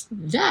hurts.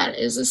 That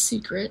is a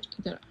secret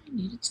that I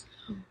needed to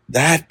know.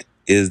 That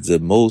is the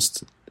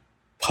most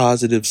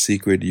positive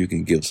secret you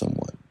can give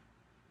someone.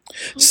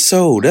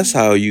 So that's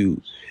how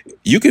you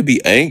could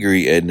be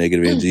angry at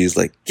negative energies,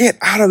 like, get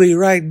out of me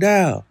right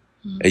now.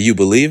 And you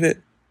believe it,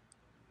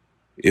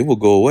 it will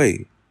go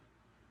away.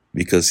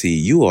 Because, see,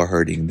 you are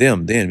hurting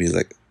them. Then he's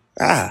like,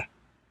 I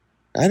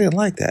didn't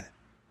like that.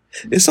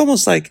 It's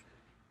almost like,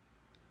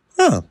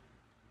 okay,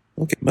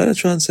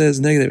 Metatron says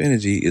negative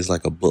energy is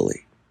like a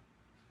bully.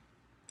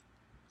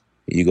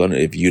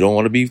 If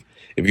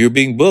you're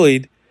being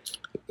bullied,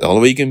 the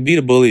only way you can beat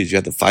a bully is you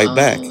have to fight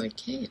back.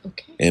 Okay.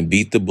 And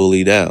beat the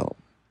bully down.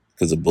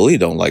 Because the bully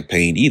don't like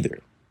pain either.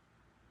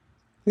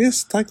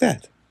 It's like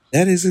that.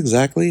 That is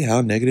exactly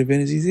how negative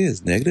energy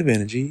is. Negative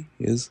energy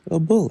is a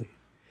bully.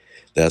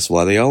 That's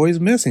why they're always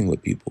messing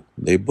with people.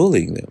 They're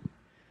bullying them.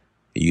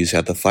 You just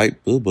have to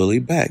fight the bully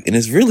back. And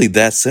it's really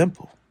that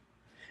simple.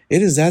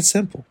 It is that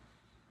simple.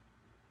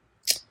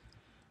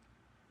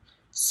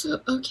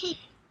 So, okay.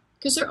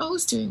 Because they're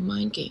always doing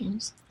mind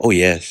games. Oh,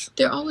 yes.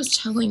 They're always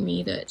telling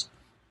me that,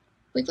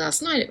 like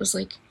last night, it was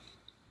like,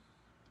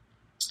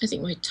 I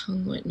think my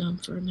tongue went numb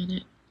for a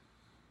minute.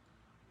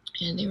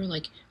 And they were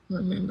like,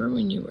 remember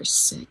when you were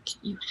sick,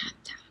 you had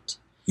that.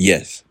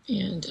 Yes.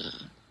 And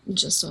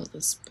just all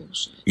this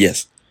bullshit.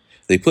 Yes.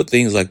 They put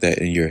things like that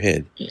in your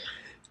head. Yeah.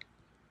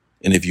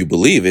 And if you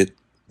believe it,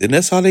 then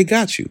that's how they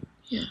got you.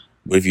 Yeah.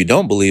 But if you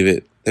don't believe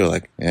it, they're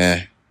like,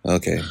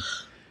 okay.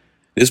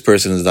 This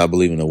person is not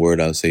believing a word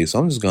I say, so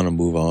I'm just going to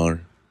move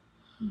on.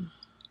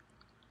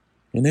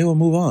 And they will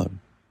move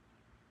on.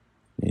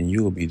 And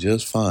you will be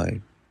just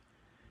fine.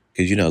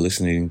 Because you're not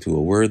listening to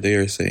a word they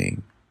are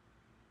saying.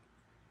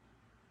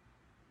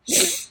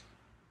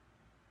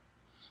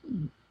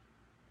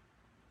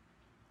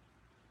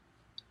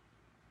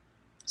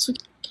 So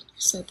can you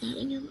set that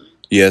in your mind?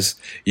 Yes,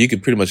 you can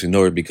pretty much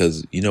ignore it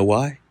because you know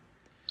why?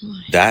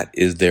 Why? That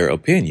is their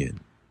opinion.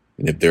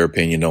 And if their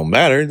opinion don't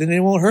matter, then it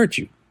won't hurt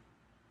you.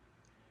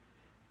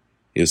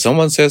 If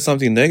someone says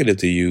something negative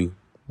to you,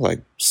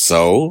 like,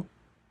 so?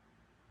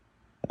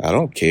 I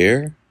don't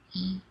care.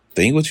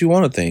 Think what you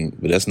want to think,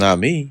 but that's not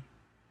me.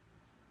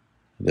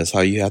 That's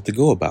how you have to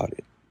go about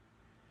it.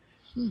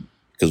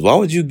 Because why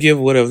would you give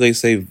whatever they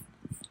say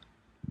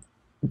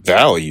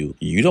value?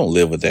 You don't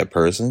live with that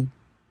person.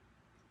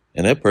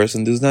 And that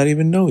person does not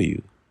even know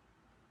you.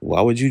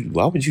 Why would you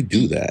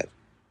do that?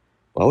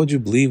 Why would you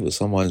believe what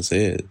someone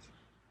says?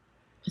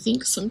 I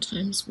think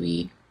sometimes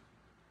we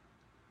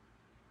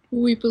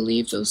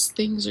believe those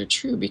things are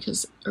true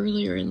because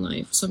earlier in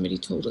life somebody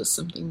told us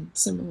something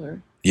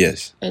similar.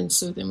 Yes. And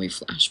so then we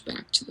flash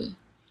back to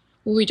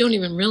we don't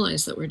even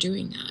realize that we're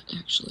doing that,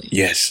 actually.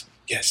 Yes.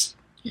 Yes.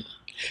 Yeah.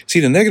 See,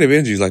 the negative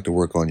energies like to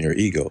work on your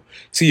ego.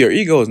 See, your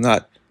ego is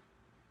not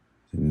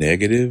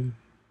negative.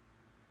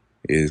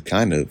 Your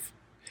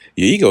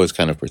ego is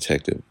kind of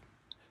protective.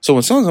 So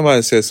when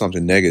somebody says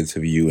something negative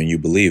to you and you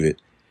believe it,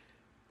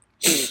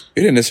 it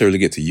didn't necessarily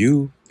get to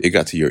you. It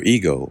got to your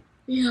ego.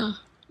 Yeah.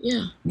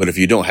 Yeah. But if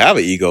you don't have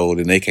an ego,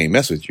 then they can't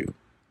mess with you.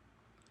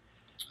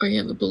 Or you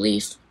have a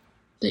belief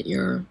that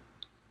you're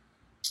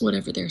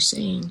whatever they're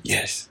saying.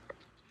 Yes.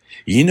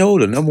 You know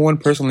the number one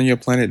person on your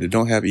planet that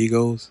don't have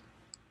egos?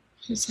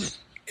 Who's that?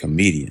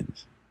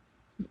 Comedians.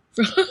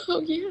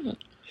 Oh, yeah.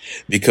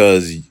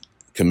 Because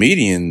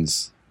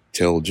comedians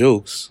tell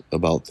jokes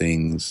about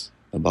things,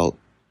 about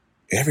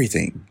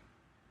everything.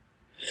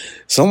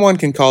 Someone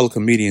can call a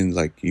comedian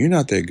like, you're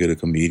not that good a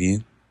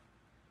comedian.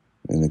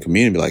 And the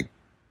comedian be like,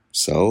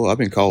 so? I've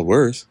been called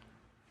worse.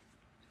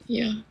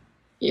 Yeah.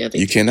 Yeah.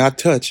 You cannot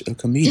touch a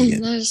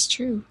comedian. That is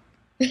true.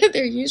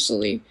 They're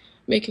usually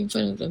making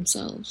fun of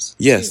themselves.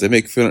 Yes, they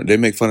make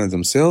fun of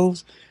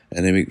themselves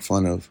and they make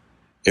fun of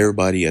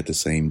everybody at the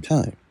same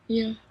time.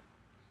 Yeah.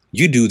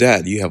 You do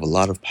that, you have a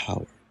lot of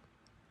power.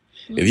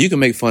 If you can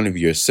make fun of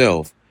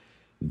yourself,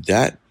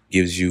 that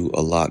gives you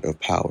a lot of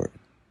power.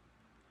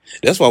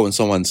 That's why when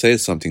someone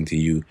says something to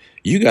you,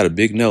 you got a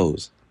big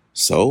nose.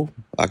 So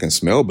I can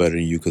smell better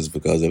than you because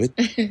of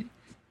it.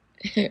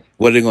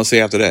 What are they going to say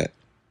after that?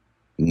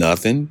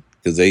 Nothing,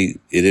 because it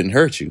didn't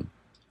hurt you.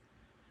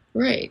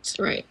 Right.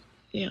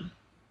 Yeah.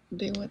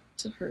 They want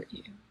to hurt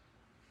you.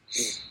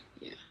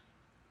 Yeah.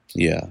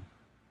 Yeah.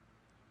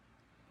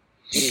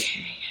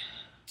 Okay.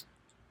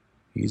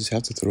 You just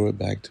have to throw it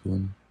back to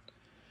them.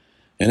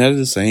 And that is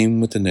the same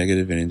with the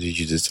negative energies.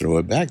 You just throw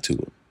it back to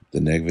them.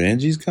 The negative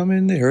energies come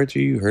in, they hurt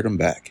you, you hurt them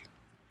back.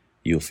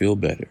 You'll feel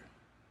better.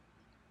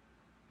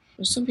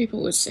 Well, some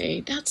people would say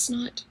that's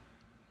not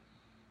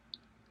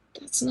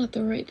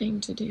the right thing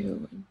to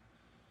do. And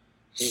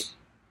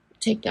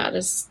take that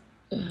as,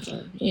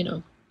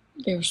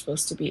 they're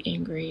supposed to be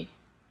angry.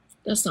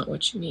 That's not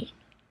what you mean.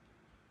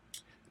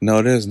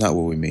 No, that's not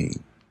what we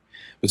mean.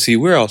 But see,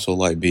 we're also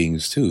light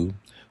beings too.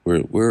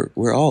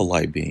 We're all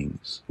light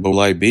beings. But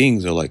light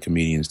beings are like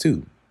comedians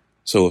too.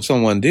 So if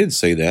someone did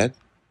say that,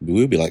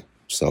 we'd be like,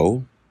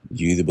 so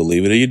you either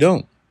believe it or you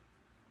don't.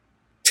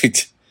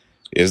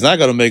 It's not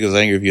going to make us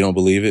angry if you don't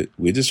believe it.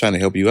 We're just trying to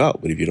help you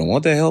out. But if you don't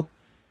want that help,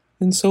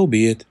 then so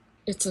be it.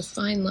 It's a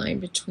fine line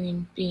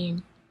between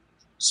being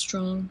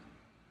strong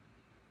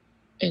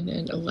and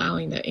then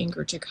allowing that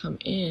anger to come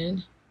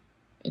in.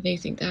 And they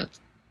think that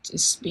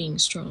is being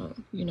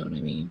strong. You know what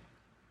I mean?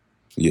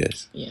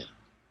 Yes. Yeah.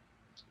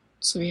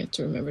 So we have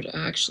to remember to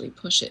actually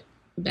push it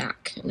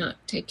back, not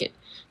take it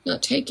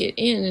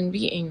in and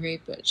be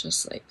angry, but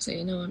just like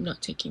say, no, I'm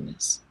not taking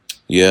this.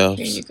 Yeah.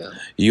 Here you go.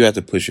 You have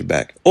to push it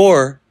back.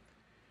 Or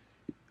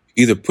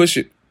either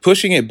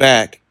pushing it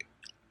back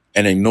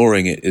and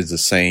ignoring it is the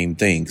same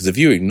thing. Because if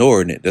you're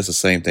ignoring it, that's the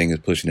same thing as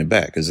pushing it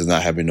back because it's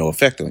not having no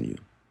effect on you.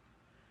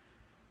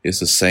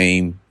 It's the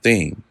same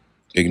thing.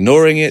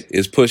 Ignoring it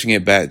is pushing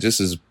it back just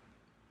as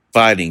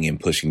fighting and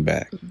pushing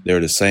back. Mm-hmm.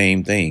 They're the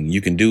same thing. You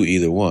can do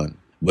either one.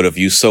 But if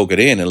you soak it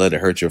in and let it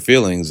hurt your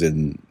feelings,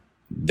 then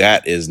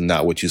that is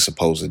not what you're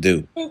supposed to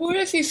do. But what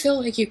if you feel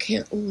like you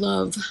can't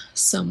love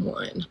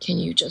someone? Can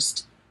you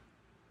just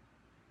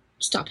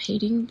stop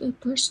hating the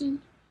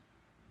person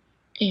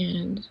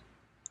and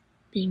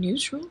be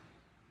neutral?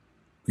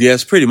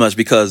 Yes, pretty much,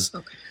 because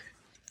Okay.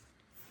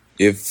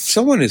 if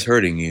someone is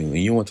hurting you and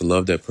you want to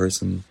love that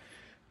person,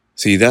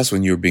 see, that's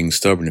when you're being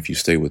stubborn if you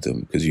stay with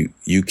them, because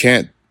you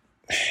can't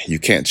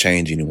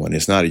change anyone.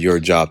 It's not your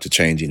job to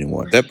change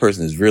anyone. If that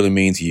person is really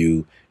mean to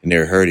you and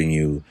they're hurting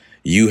you,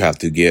 you have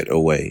to get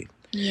away.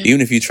 Yeah.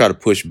 Even if you try to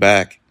push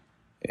back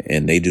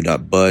and they do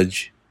not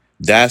budge,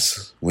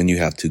 that's when you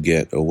have to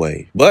get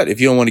away. But if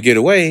you don't want to get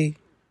away,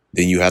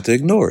 then you have to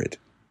ignore it.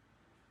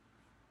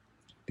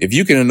 If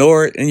you can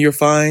ignore it and you're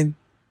fine,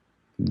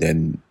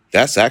 then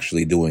that's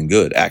actually doing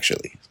good,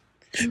 actually.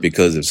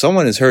 Because if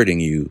someone is hurting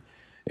you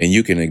and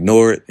you can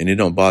ignore it and it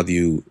don't bother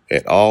you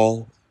at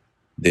all,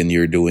 then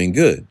you're doing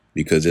good,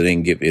 because it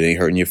ain't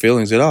hurting your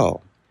feelings at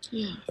all.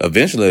 Yeah.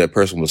 Eventually that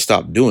person will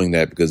stop doing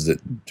that, because the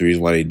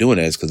reason why they're doing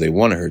that is because they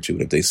want to hurt you.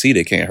 But if they see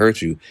they can't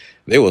hurt you,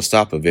 they will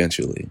stop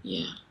eventually.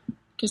 Yeah.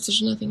 Because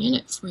there's nothing in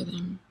it for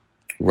them.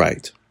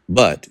 Right.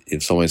 But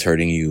if someone's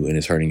hurting you and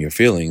it's hurting your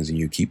feelings and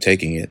you keep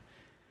taking it,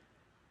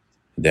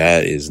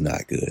 that is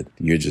not good.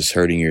 You're just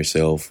hurting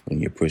yourself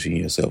and you're pushing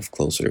yourself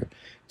closer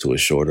to a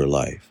shorter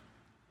life.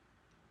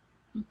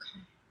 Okay.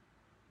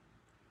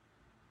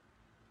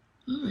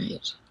 All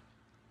right.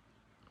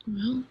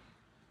 Well,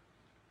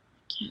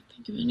 I can't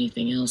think of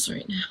anything else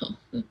right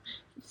now.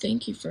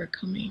 Thank you for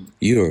coming.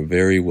 You are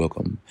very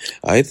welcome.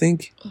 I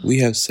think we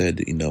have said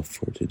enough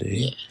for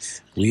today.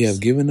 Yes. We have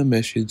given a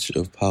message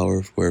of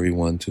power for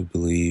everyone to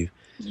believe,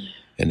 Yeah.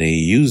 and they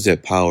use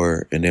that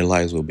power and their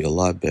lives will be a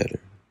lot better.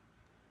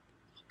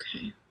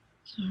 Okay.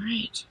 All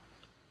right.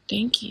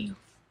 Thank you.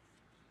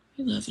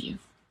 I love you.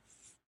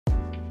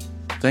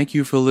 Thank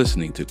you for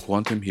listening to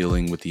Quantum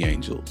Healing with the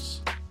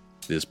Angels.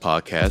 This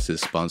podcast is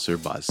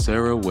sponsored by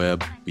Sarah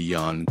Webb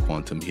Beyond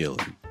Quantum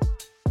Healing.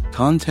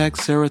 Contact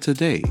Sarah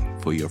today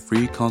for your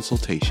free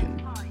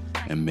consultation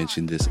and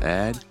mention this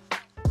ad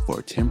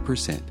for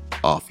 10%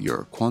 off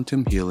your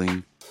Quantum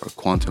Healing or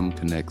Quantum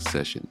Connect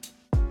session.